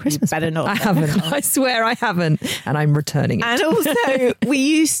one for your Christmas? You better not. I haven't. I swear I haven't. And I'm returning it. And also,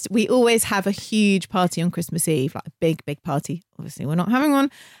 we always have a huge party on Christmas Eve, like a big, big party. Obviously, we're not having one.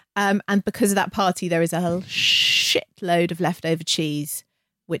 And because of that party, there is a whole shitload of leftover cheese,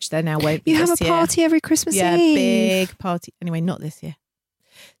 which there now won't be this year. You have a party every Christmas Eve? Yeah, big party. Anyway, not this year.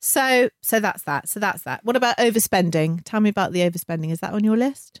 So that's that. What about overspending? Tell me about the overspending. Is that on your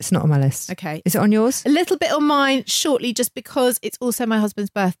list? It's not on my list. Okay. Is it on yours? A little bit on mine shortly, just because it's also my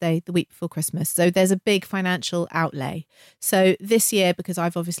husband's birthday the week before Christmas. So there's a big financial outlay. So this year, because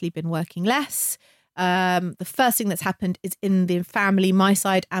I've obviously been working less, the first thing that's happened is in the family, my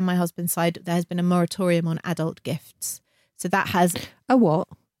side and my husband's side, there has been a moratorium on adult gifts. So that has... A what?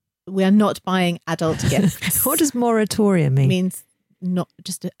 We are not buying adult gifts. What does moratorium mean? It means not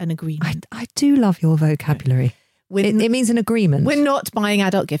just an agreement. I do love your vocabulary. It means an agreement. We're not buying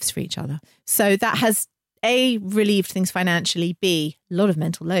adult gifts for each other. So that has A, relieved things financially, B, a lot of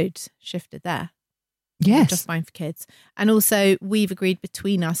mental loads shifted there. Yes. Just fine for kids. And also we've agreed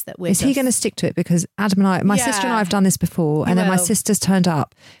between us that we're... Is he going to stick to it? Because Adam and I, my sister and I have done this before, and then my sister's turned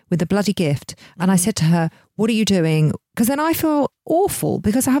up with a bloody gift and I said to her, what are you doing? because then I feel awful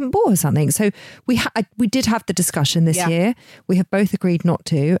because I haven't bought her something. So we did have the discussion this year. We have both agreed not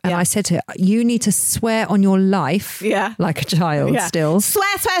to. And I said to her, you need to swear on your life like a child still.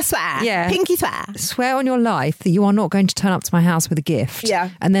 Swear, swear, swear. Yeah. Pinky swear. Swear on your life that you are not going to turn up to my house with a gift. Yeah.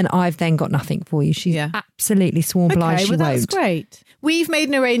 And then I've then got nothing for you. She's absolutely sworn blind she won't. That's great. We've made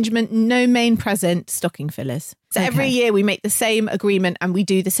an arrangement, no main present, stocking fillers. So every year we make the same agreement and we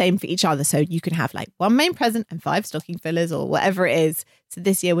do the same for each other. So you can have like 1 main present and 5 stocking fillers or whatever it is. So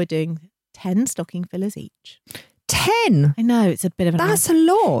this year we're doing 10 stocking fillers each. 10? I know, it's a bit of That's a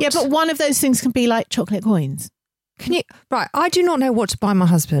lot. Yeah, but one of those things can be like chocolate coins. Can you? Right, I do not know what to buy my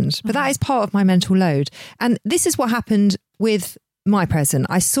husband, but that is part of my mental load. And this is what happened with my present.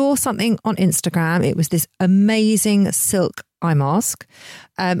 I saw something on Instagram. It was this amazing silk eye mask,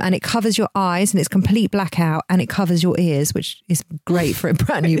 and it covers your eyes and it's complete blackout and it covers your ears, which is great for a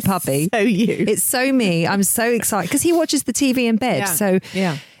brand new puppy. So you. It's so me. I'm so excited because he watches the TV in bed. So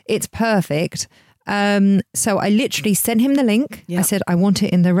it's perfect. So I literally sent him the link. I said, I want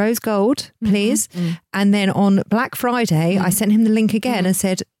it in the rose gold, please. And then on Black Friday, I sent him the link again and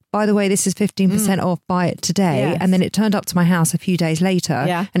said, by the way, this is 15% off, buy it today. Yes. And then it turned up to my house a few days later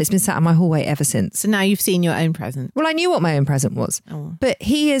and it's been sat in my hallway ever since. So now you've seen your own present. Well, I knew what my own present was, but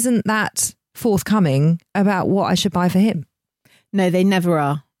he isn't that forthcoming about what I should buy for him. No, they never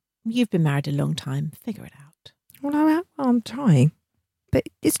are. You've been married a long time. Figure it out. Well, I'm trying, but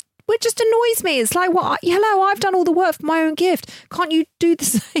it just annoys me. It's like, hello, I've done all the work for my own gift. Can't you do the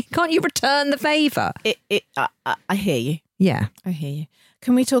same? Can't you return the favour? I hear you. Yeah. I hear you.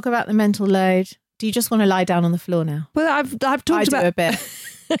 Can we talk about the mental load? Do you just want to lie down on the floor now? Well, I've talked about... I do a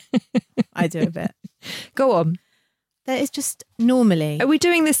bit. I do a bit. Go on. There is just normally... Are we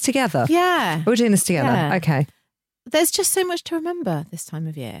doing this together? Yeah. We're doing this together. Yeah. Okay. There's just so much to remember this time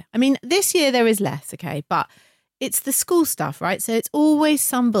of year. I mean, this year there is less, okay, but it's the school stuff, right? So it's always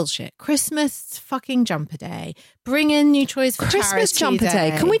some bullshit. Christmas fucking jumper day. Bring in new toys for Christmas charity jumper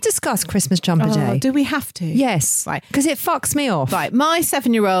day. Can we discuss Christmas jumper day? Do we have to? Yes. Right. Because it fucks me off. Right. My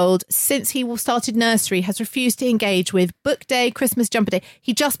 7-year-old, since he started nursery, has refused to engage with book day, Christmas jumper day.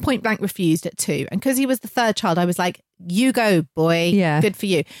 He just point blank refused at 2. And because he was the third child, I was like, you go, boy. Yeah. Good for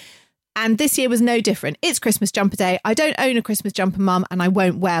you. And this year was no different. It's Christmas jumper day. I don't own a Christmas jumper, mum, and I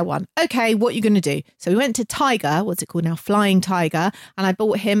won't wear one. Okay, what are you going to do? So we went to Tiger, what's it called now? Flying Tiger. And I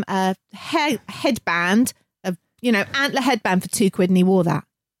bought him a headband, antler headband for £2 and he wore that.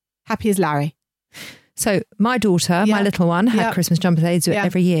 Happy as Larry. So my daughter, my little one, had Christmas jumper day, do it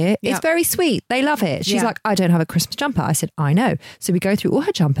every year. It's very sweet. They love it. She's like, I don't have a Christmas jumper. I said, I know. So we go through all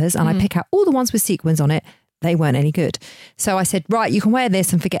her jumpers and I pick out all the ones with sequins on it. They weren't any good. So I said, right, you can wear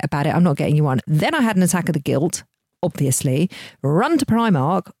this and forget about it. I'm not getting you one. Then I had an attack of the guilt, obviously, run to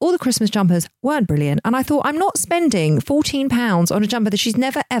Primark. All the Christmas jumpers weren't brilliant. And I thought, I'm not spending £14 on a jumper that she's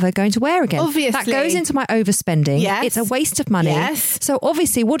never, ever going to wear again. Obviously. That goes into my overspending. Yes. It's a waste of money. Yes. So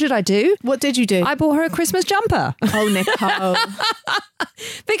obviously, what did I do? What did you do? I bought her a Christmas jumper. Oh, Nicole.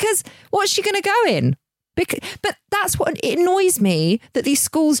 Because what's she going to go in? But that's what it annoys me, that these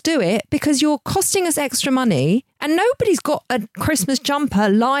schools do it, because you're costing us extra money and nobody's got a Christmas jumper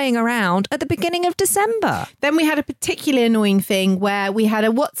lying around at the beginning of December. Then we had a particularly annoying thing where we had a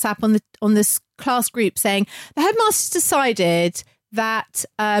WhatsApp on this class group saying the headmaster's decided that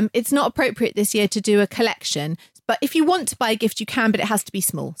it's not appropriate this year to do a collection. But if you want to buy a gift, you can, but it has to be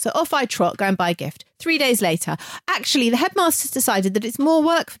small. So off I trot, go and buy a gift. 3 days later, actually, the headmaster's decided that it's more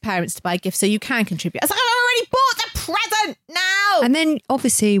work for parents to buy a gift, so you can contribute. I was like, I already bought the present now. And then,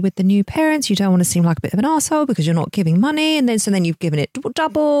 obviously, with the new parents, you don't want to seem like a bit of an arsehole because you're not giving money, and then you've given it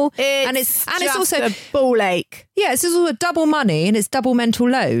double. It's also a ball ache. Yeah, it's also double money and it's double mental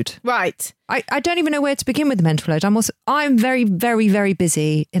load. Right. I don't even know where to begin with the mental load. I'm very, very, very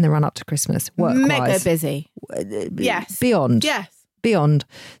busy in the run up to Christmas, work-wise. Mega busy. Yes. Beyond. Yes. Beyond.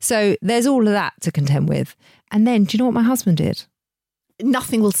 So there's all of that to contend with. And then, do you know what my husband did?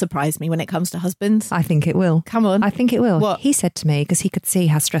 Nothing will surprise me when it comes to husbands. I think it will. Come on. I think it will. What? He said to me, because he could see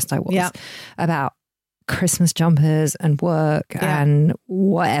how stressed I was about Christmas jumpers and work and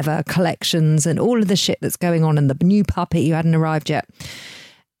whatever, collections and all of the shit that's going on and the new puppy who hadn't arrived yet.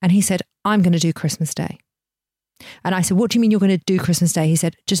 And he said, I'm going to do Christmas Day. And I said, what do you mean you're going to do Christmas Day? He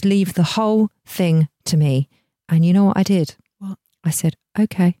said, just leave the whole thing to me. And you know what I did? What? I said,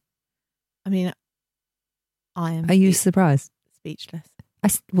 okay. I mean, I am. Are you surprised? Speechless.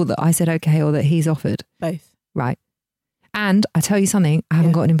 That I said okay or that he's offered? Both. Right. And I tell you something, I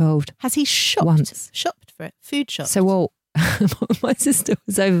haven't gotten involved. Has he shopped? Once. Shopped for it? Food shop? So, my sister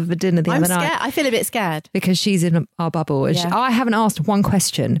was over for dinner the other night. I'm scared. I feel a bit scared. Because she's in our bubble. And I haven't asked one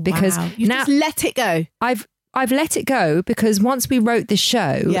question because You've just let it go. I've let it go because once we wrote this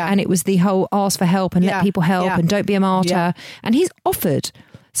show and it was the whole ask for help and let people help and don't be a martyr, and he's offered.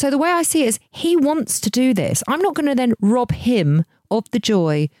 So the way I see it is he wants to do this. I'm not going to then rob him of the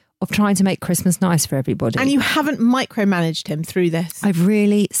joy of trying to make Christmas nice for everybody. And you haven't micromanaged him through this. I've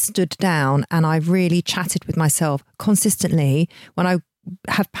really stood down and I've really chatted with myself consistently when I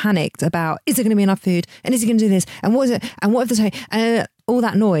have panicked about, is there going to be enough food? And is he going to do this? And what is it? And what if they say, and all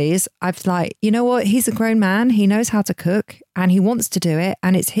that noise, I've like, you know what? He's a grown man. He knows how to cook and he wants to do it.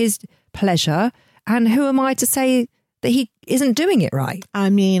 And it's his pleasure. And who am I to say that he isn't doing it right? I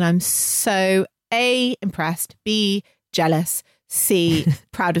mean, I'm so A, impressed, B, jealous, C,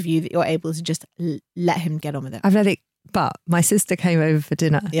 proud of you that you're able to just let him get on with it. I've let it, but my sister came over for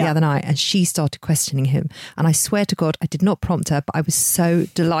dinner the other night and she started questioning him. And I swear to God, I did not prompt her, but I was so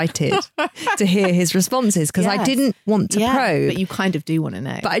delighted to hear his responses because I didn't want to probe. But you kind of do want to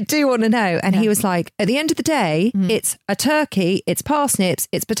know. But I do want to know. And he was like, at the end of the day, it's a turkey, it's parsnips,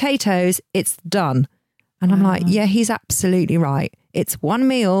 it's potatoes, it's done. And I'm like, yeah, he's absolutely right. It's one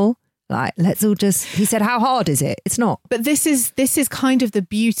meal. Like, let's all just, he said, how hard is it? It's not. But this is kind of the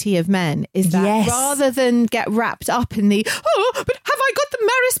beauty of men, is that rather than get wrapped up in the, oh, but have I got the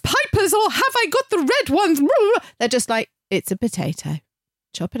Maris Pipers or have I got the red ones? They're just like, it's a potato.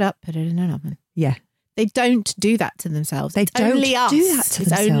 Chop it up, put it in an oven. Yeah. They don't do that to themselves. They don't only us. do that to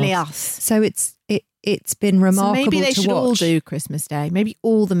themselves. It's only us. So it's been remarkable to watch. So maybe they should all do Christmas Day. Maybe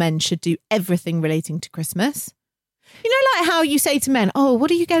all the men should do everything relating to Christmas. You know, like how you say to men, "Oh, what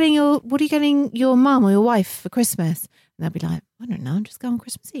are you getting your mum or your wife for Christmas?" And they'll be like, "I don't know. I'm just going on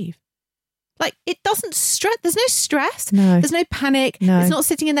Christmas Eve." Like, it doesn't stress. There's no stress. No. There's no panic. No. It's not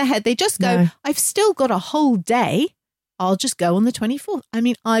sitting in their head. They just go, "I've still got a whole day. I'll just go on the 24th." I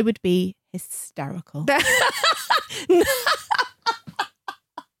mean, I would be hysterical.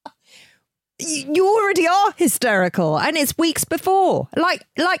 You already are hysterical, and it's weeks before, like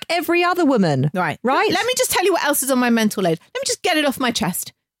every other woman. Right. Right? Let me just tell you what else is on my mental load. Let me just get it off my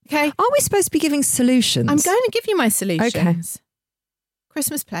chest. Okay. Are we supposed to be giving solutions? I'm going to give you my solutions. Okay.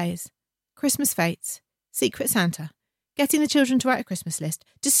 Christmas plays, Christmas fates, Secret Santa, getting the children to write a Christmas list,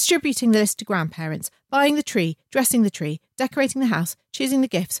 distributing the list to grandparents, buying the tree, dressing the tree, decorating the house, choosing the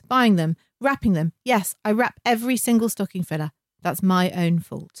gifts, buying them, wrapping them. Yes, I wrap every single stocking filler. That's my own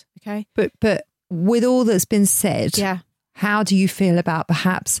fault. Okay. But with all that's been said, how do you feel about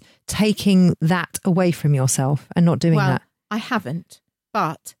perhaps taking that away from yourself and not doing that? I haven't.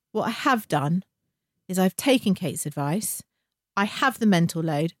 But what I have done is I've taken Kate's advice. I have the mental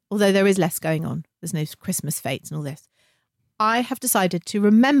load, although there is less going on. There's no Christmas fates and all this. I have decided to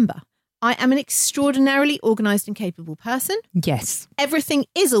remember I am an extraordinarily organised and capable person. Yes. Everything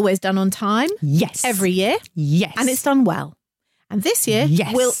is always done on time. Yes. Every year. Yes. And it's done well. And this year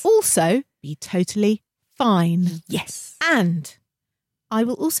will also be totally fine. Yes. And I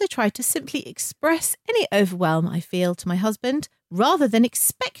will also try to simply express any overwhelm I feel to my husband rather than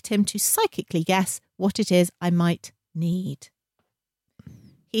expect him to psychically guess what it is I might need.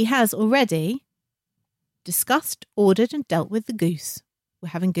 He has already discussed, ordered and dealt with the goose. We're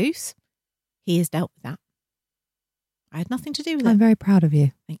having goose. He has dealt with that. I had nothing to do with it. I'm very proud of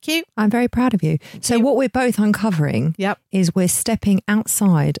you. Thank you. I'm very proud of you. So what we're both uncovering is we're stepping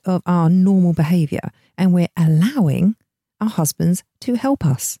outside of our normal behaviour and we're allowing our husbands to help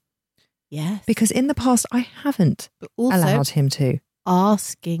us. Yes. Because in the past, I haven't allowed him to.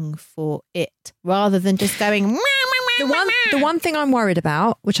 Asking for it rather than just going... The one thing I'm worried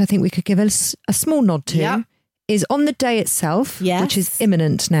about, which I think we could give a small nod to, is on the day itself, which is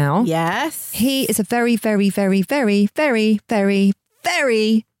imminent now. Yes. He is a very, very, very, very, very, very,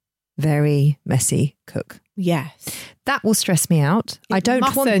 very, very messy cook. Yes. That will stress me out.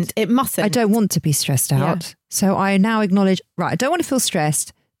 It mustn't. I don't want to be stressed out. Yeah. So I now acknowledge, right, I don't want to feel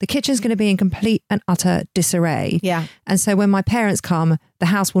stressed. The kitchen's going to be in complete and utter disarray. Yeah. And so when my parents come, the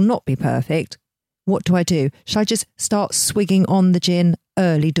house will not be perfect. What do I do? Should I just start swigging on the gin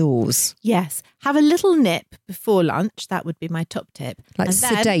early doors? Yes. Have a little nip before lunch. That would be my top tip. Like and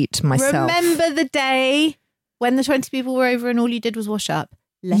sedate myself. Remember the day when the 20 people were over and all you did was wash up.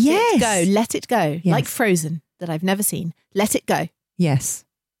 Let it go. Let it go. Yes. Like Frozen that I've never seen. Let it go. Yes.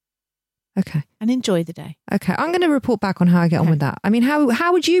 Okay. And enjoy the day. Okay. I'm going to report back on how I get on with that. I mean,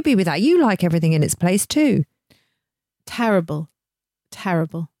 how would you be with that? You like everything in its place too. Terrible.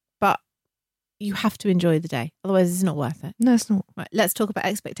 But you have to enjoy the day. Otherwise, it's not worth it. No, it's not. Right, let's talk about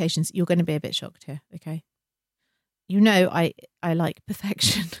expectations. You're going to be a bit shocked here, okay? You know I like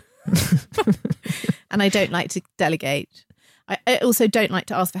perfection. And I don't like to delegate. I also don't like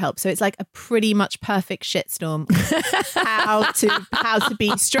to ask for help. So it's like a pretty much perfect shitstorm how to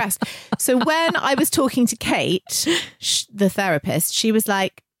be stressed. So when I was talking to Kate, the therapist, she was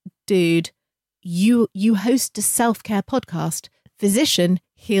like, dude, you host a self-care podcast. Physician,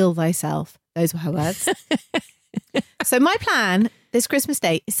 heal thyself. Those were her words. So my plan this Christmas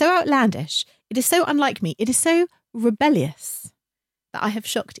Day is so outlandish. It is so unlike me. It is so rebellious that I have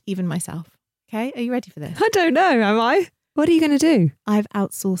shocked even myself. Okay, are you ready for this? I don't know, am I? What are you going to do? I've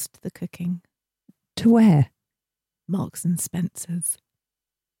outsourced the cooking. To where? Marks and Spencer's.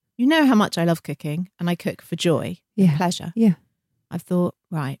 You know how much I love cooking, and I cook for joy, Yeah. pleasure. Yeah. I've thought,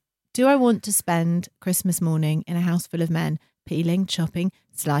 right, do I want to spend Christmas morning in a house full of men, peeling, chopping,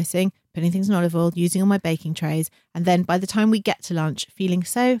 slicing, putting things in olive oil, using all my baking trays, and then by the time we get to lunch, feeling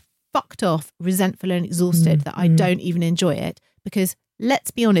so fucked off, resentful and exhausted that I don't even enjoy it? Because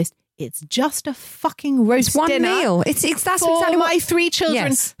let's be honest, it's just a fucking roast It's one dinner meal. That's for exactly my what... 3 children,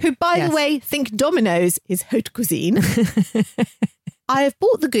 Yes. who, by Yes. the way, think Domino's is haute cuisine. I have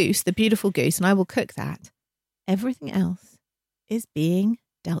bought the goose, the beautiful goose, and I will cook that. Everything else is being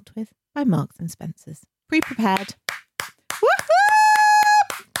dealt with by Marks and Spencer's. Pre-prepared. Woohoo!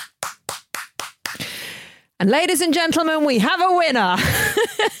 And ladies and gentlemen, we have a winner.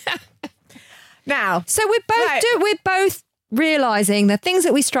 Now, So we're both realizing the things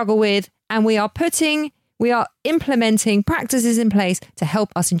that we struggle with, and we are implementing practices in place to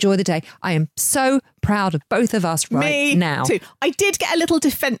help us enjoy the day. I am so proud of both of us right now. too. I did get a little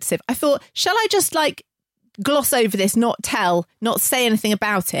defensive. I thought, shall I just gloss over this, not say anything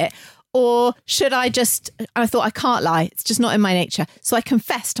about it? Or should I I thought, I can't lie. It's just not in my nature. So I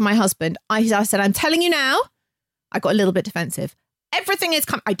confessed to my husband. I said, I'm telling you now. I got a little bit defensive. Everything is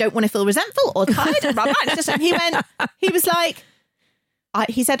I don't want to feel resentful or tired. And he was like,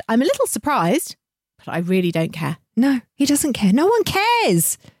 he said, I'm a little surprised, but I really don't care. No, he doesn't care. No one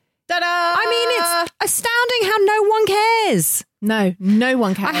cares. Ta-da! I mean, it's astounding how no one cares. No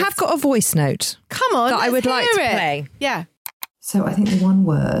one cares. I have got a voice note. Come on, that I would like to hear it. play. Yeah. So I think the one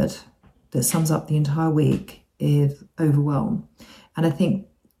word that sums up the entire week is overwhelm. And I think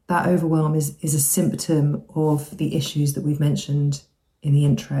that overwhelm is a symptom of the issues that we've mentioned in the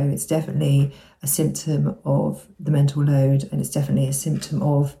intro. It's definitely a symptom of the mental load, and it's definitely a symptom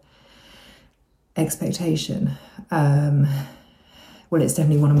of expectation. Well, it's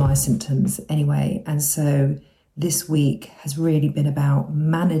definitely one of my symptoms anyway. And so this week has really been about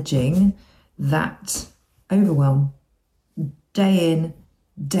managing that overwhelm day in,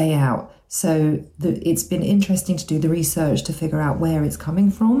 day out. So it's been interesting to do the research to figure out where it's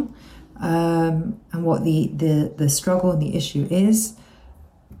coming from, and what the struggle and the issue is.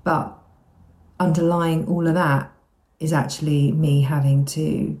 But underlying all of that is actually me having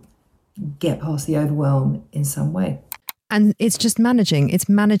to get past the overwhelm in some way. And it's just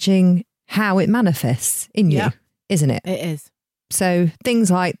managing how it manifests in you, isn't it? It is. So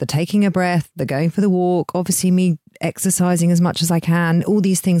things like the taking a breath, the going for the walk, obviously me exercising as much as I can, all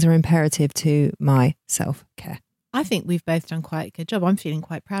these things are imperative to my self-care. I think we've both done quite a good job. I'm feeling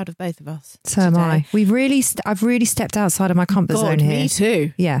quite proud of both of us. So am I. I've really stepped outside of my comfort zone here. Me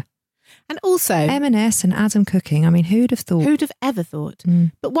too. Yeah. And also M&S and Adam cooking. I mean, who'd have thought? Who'd have ever thought?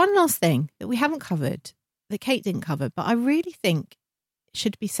 But one last thing that we haven't covered, that Kate didn't cover, but I really think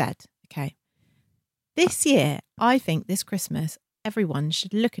should be said. Okay. This year, I think this Christmas, everyone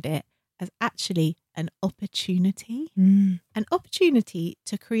should look at it as actually an opportunity. An opportunity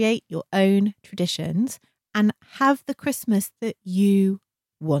to create your own traditions and have the Christmas that you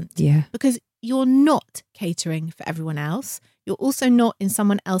want. Yeah. Because you're not catering for everyone else. You're also not in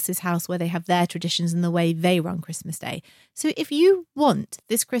someone else's house where they have their traditions and the way they run Christmas Day. So if you want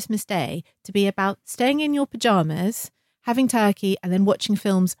this Christmas Day to be about staying in your pajamas, having turkey, and then watching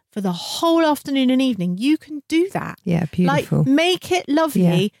films for the whole afternoon and evening, you can do that. Yeah, beautiful. Like, make it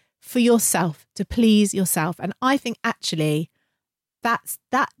lovely for yourself, to please yourself. And I think actually that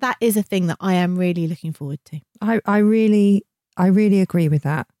is a thing that I am really looking forward to. I really agree with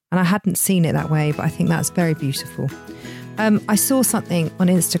that. And I hadn't seen it that way, but I think that's very beautiful. I saw something on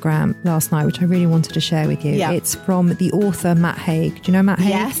Instagram last night, which I really wanted to share with you. Yeah. It's from the author, Matt Haig. Do you know Matt Haig?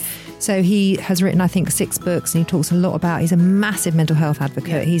 Yes. So he has written, I think, 6 books, and he talks a lot about, he's a massive mental health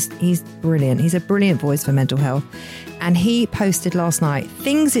advocate. Yeah. He's brilliant. He's a brilliant voice for mental health. And he posted last night,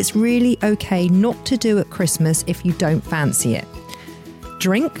 things it's really okay not to do at Christmas if you don't fancy it.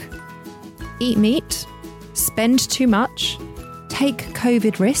 Drink, eat meat, spend too much, take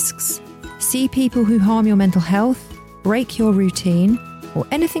COVID risks, see people who harm your mental health, break your routine, or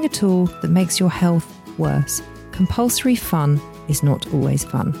anything at all that makes your health worse. Compulsory fun is not always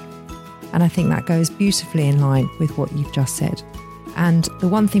fun. And I think that goes beautifully in line with what you've just said. And the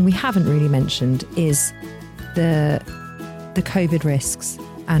one thing we haven't really mentioned is the COVID risks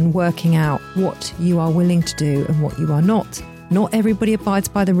and working out what you are willing to do and what you are not. Not everybody abides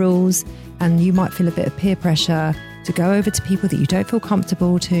by the rules, and you might feel a bit of peer pressure to go over to people that you don't feel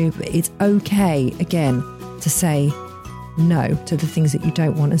comfortable to. But it's okay, again, to say no to the things that you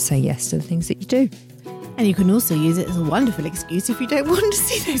don't want and say yes to the things that you do. And you can also use it as a wonderful excuse if you don't want to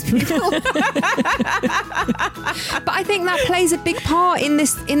see those people. But I think that plays a big part in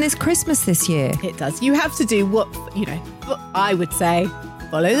this Christmas this year. It does. You have to do what I would say.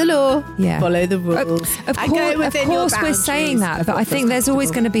 Follow the law, follow the rules. Of course we're saying that, but I think there's always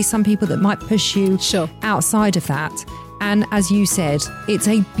going to be some people that might push you outside of that. And as you said, it's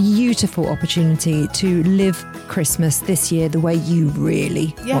a beautiful opportunity to live Christmas this year the way you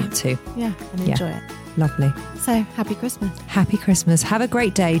really want to. Yeah, and enjoy it. Lovely. So, happy Christmas. Happy Christmas. Have a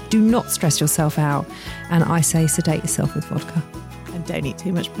great day. Do not stress yourself out. And I say sedate yourself with vodka. And don't eat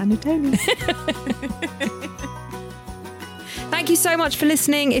too much panettone. Thank you so much for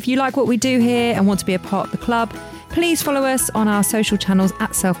listening. If you like what we do here and want to be a part of the club, please follow us on our social channels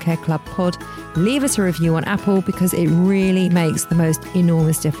at Self-Care Club Pod. Leave us a review on Apple because it really makes the most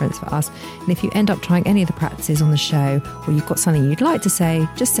enormous difference for us. And if you end up trying any of the practices on the show, or you've got something you'd like to say,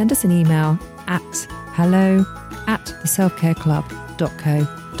 just send us an email at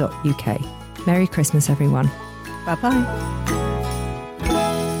hello@theselfcareclub.co.uk. Merry Christmas, everyone. Bye-bye.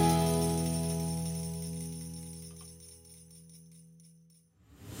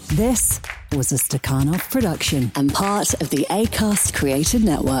 This was a Stakhanov production and part of the Acast Creator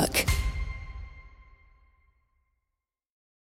Network.